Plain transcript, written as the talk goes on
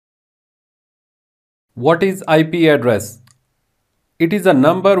What is IP address? It is a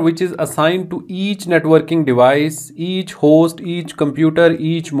number which is assigned to each networking device, each host, each computer,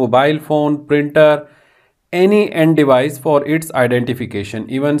 each mobile phone, printer, any end device for its identification,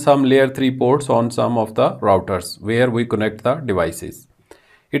 even some layer 3 ports on some of the routers where we connect the devices.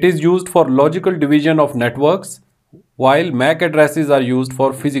 It is used for logical division of networks, while MAC addresses are used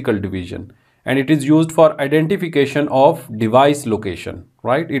for physical division. And it is used for identification of device location,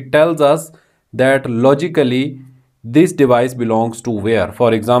 right? It tells us that logically this device belongs to where.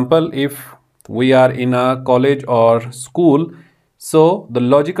 For example, if we are in a college or school, so the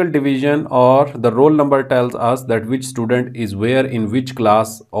logical division or the roll number tells us that which student is where in which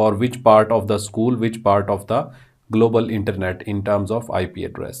class or which part of the school, which part of the global internet in terms of IP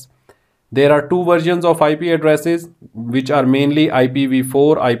address. There are two versions of IP addresses which are mainly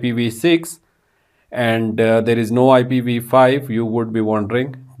IPv4, IPv6, and there is no IPv5. You would be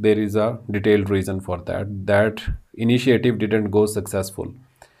wondering, there is a detailed reason for that initiative didn't go successful.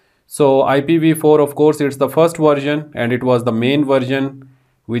 So IPv4, of course, it's the first version and it was the main version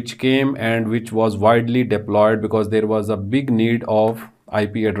which came and which was widely deployed because there was a big need of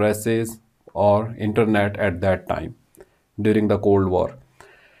IP addresses or internet at that time during the Cold War.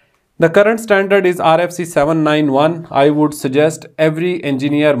 The current standard is RFC 791. I would suggest every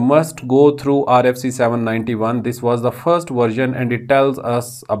engineer must go through RFC 791. This was the first version and it tells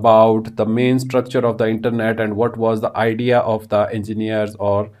us about the main structure of the internet and what was the idea of the engineers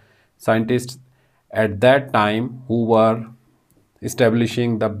or scientists at that time who were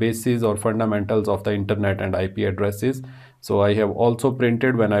establishing the basis or fundamentals of the internet and IP addresses. So I have also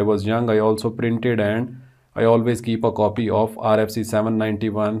printed, when I was young, I also printed, and I always keep a copy of RFC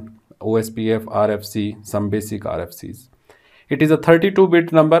 791, OSPF, RFC, some basic RFCs. It is a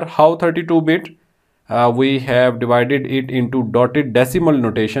 32-bit number. How 32-bit? We have divided it into dotted decimal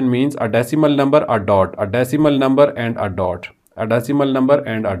notation, means a decimal number, a dot, a decimal number and a dot, a decimal number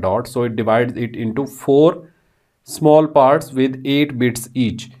and a dot. So it divides it into 4 small parts with 8 bits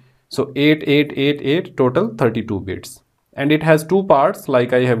each. So 8, 8, 8, 8, total 32 bits. And it has 2 parts,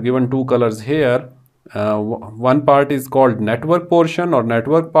 like I have given 2 colors here. One part is called network portion or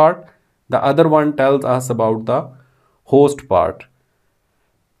network part. The other one tells us about the host part.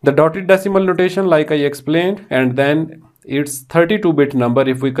 The dotted decimal notation, like I explained, and then it's 32-bit number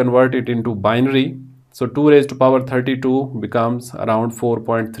if we convert it into binary. So 2 raised to power 32 becomes around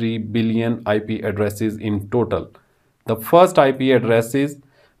 4.3 billion IP addresses in total. The first IP address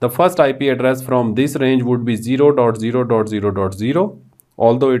from this range would be 0.0.0.0,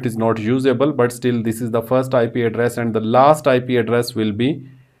 although it is not usable, but still this is the first IP address, and the last IP address will be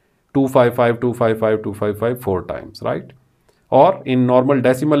 255.255.255 4 times, right? Or in normal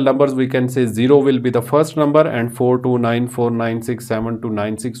decimal numbers, we can say 0 will be the first number and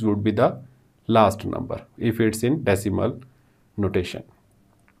 4294967 would be the last number if it's in decimal notation.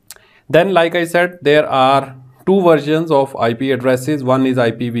 Then, like I said, there are 2 versions of IP addresses. One is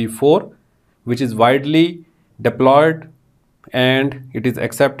IPv4, which is widely deployed and it is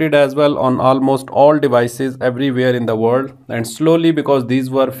accepted as well on almost all devices everywhere in the world. And slowly, because these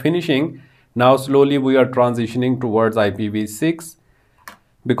were finishing, now slowly we are transitioning towards IPv6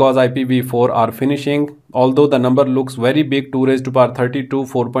 because IPv4 are finishing. Although the number looks very big, 2 raised to power 32,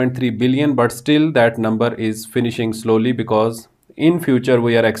 4.3 billion, but still that number is finishing slowly because in future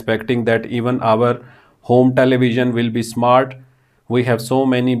we are expecting that even our home television will be smart. We have so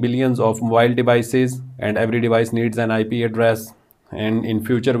many billions of mobile devices and every device needs an IP address, and in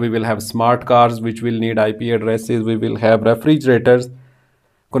future we will have smart cars which will need IP addresses. We will have refrigerators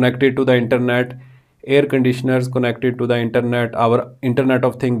connected to the internet, air conditioners connected to the internet, our internet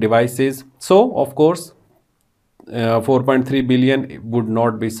of things devices. So of course 4.3 billion would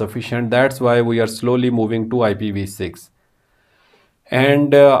not be sufficient. That's why we are slowly moving to IPv6.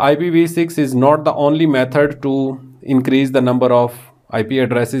 And IPv6 is not the only method to increase the number of IP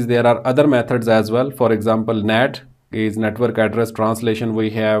addresses. There are other methods as well. For example, NAT is network address translation. We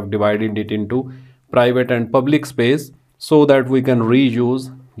have divided it into private and public space so that we can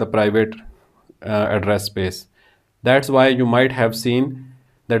reuse the private address space. That's why you might have seen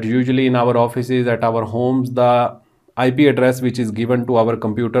that usually in our offices, at our homes, the IP address which is given to our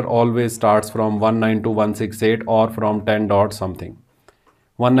computer always starts from 192.168 or from 10 dot something.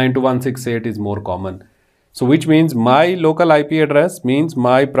 192.168 is more common. So which means my local IP address means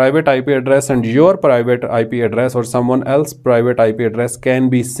my private IP address and your private IP address or someone else private IP address can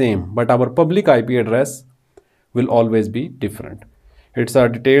be same, but our public IP address will always be different. It's a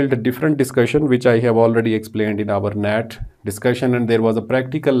detailed different discussion which I have already explained in our NAT discussion, and there was a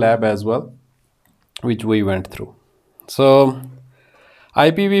practical lab as well which we went through. So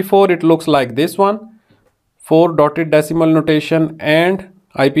IPv4, it looks like this one. 4 dotted decimal notation, and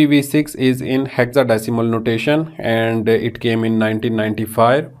IPv6 is in hexadecimal notation, and it came in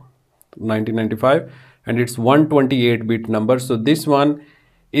 1995, and it's 128-bit number. So this one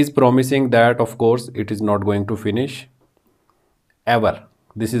is promising that of course it is not going to finish ever.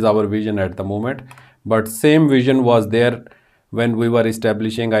 This is our vision at the moment, but same vision was there when we were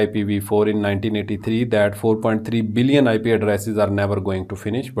establishing IPv4 in 1983, that 4.3 billion IP addresses are never going to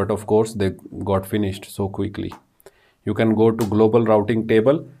finish, but of course they got finished so quickly. You can go to global routing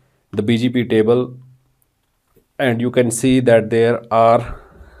table, the BGP table, and you can see that there are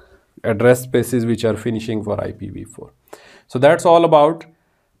address spaces which are finishing for IPv4. So that's all about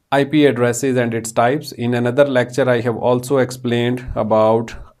IP addresses and its types. In another lecture, I have also explained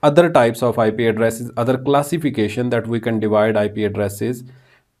about other types of IP addresses, other classification that we can divide IP addresses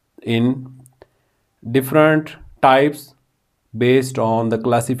in different types based on the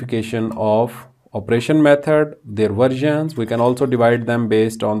classification of operation method, their versions. We can also divide them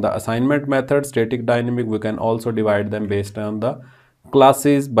based on the assignment method, static, dynamic. We can also divide them based on the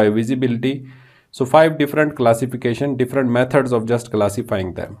classes by visibility. So 5 different classification, different methods of just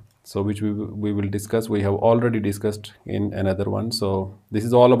classifying them, so which we will discuss. We have already discussed in another one. So this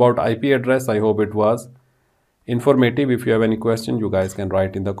is all about IP address. I hope it was informative. If you have any question, you guys can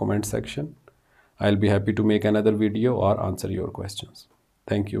write in the comment section. I'll be happy to make another video or answer your questions.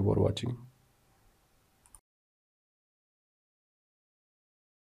 Thank you for watching.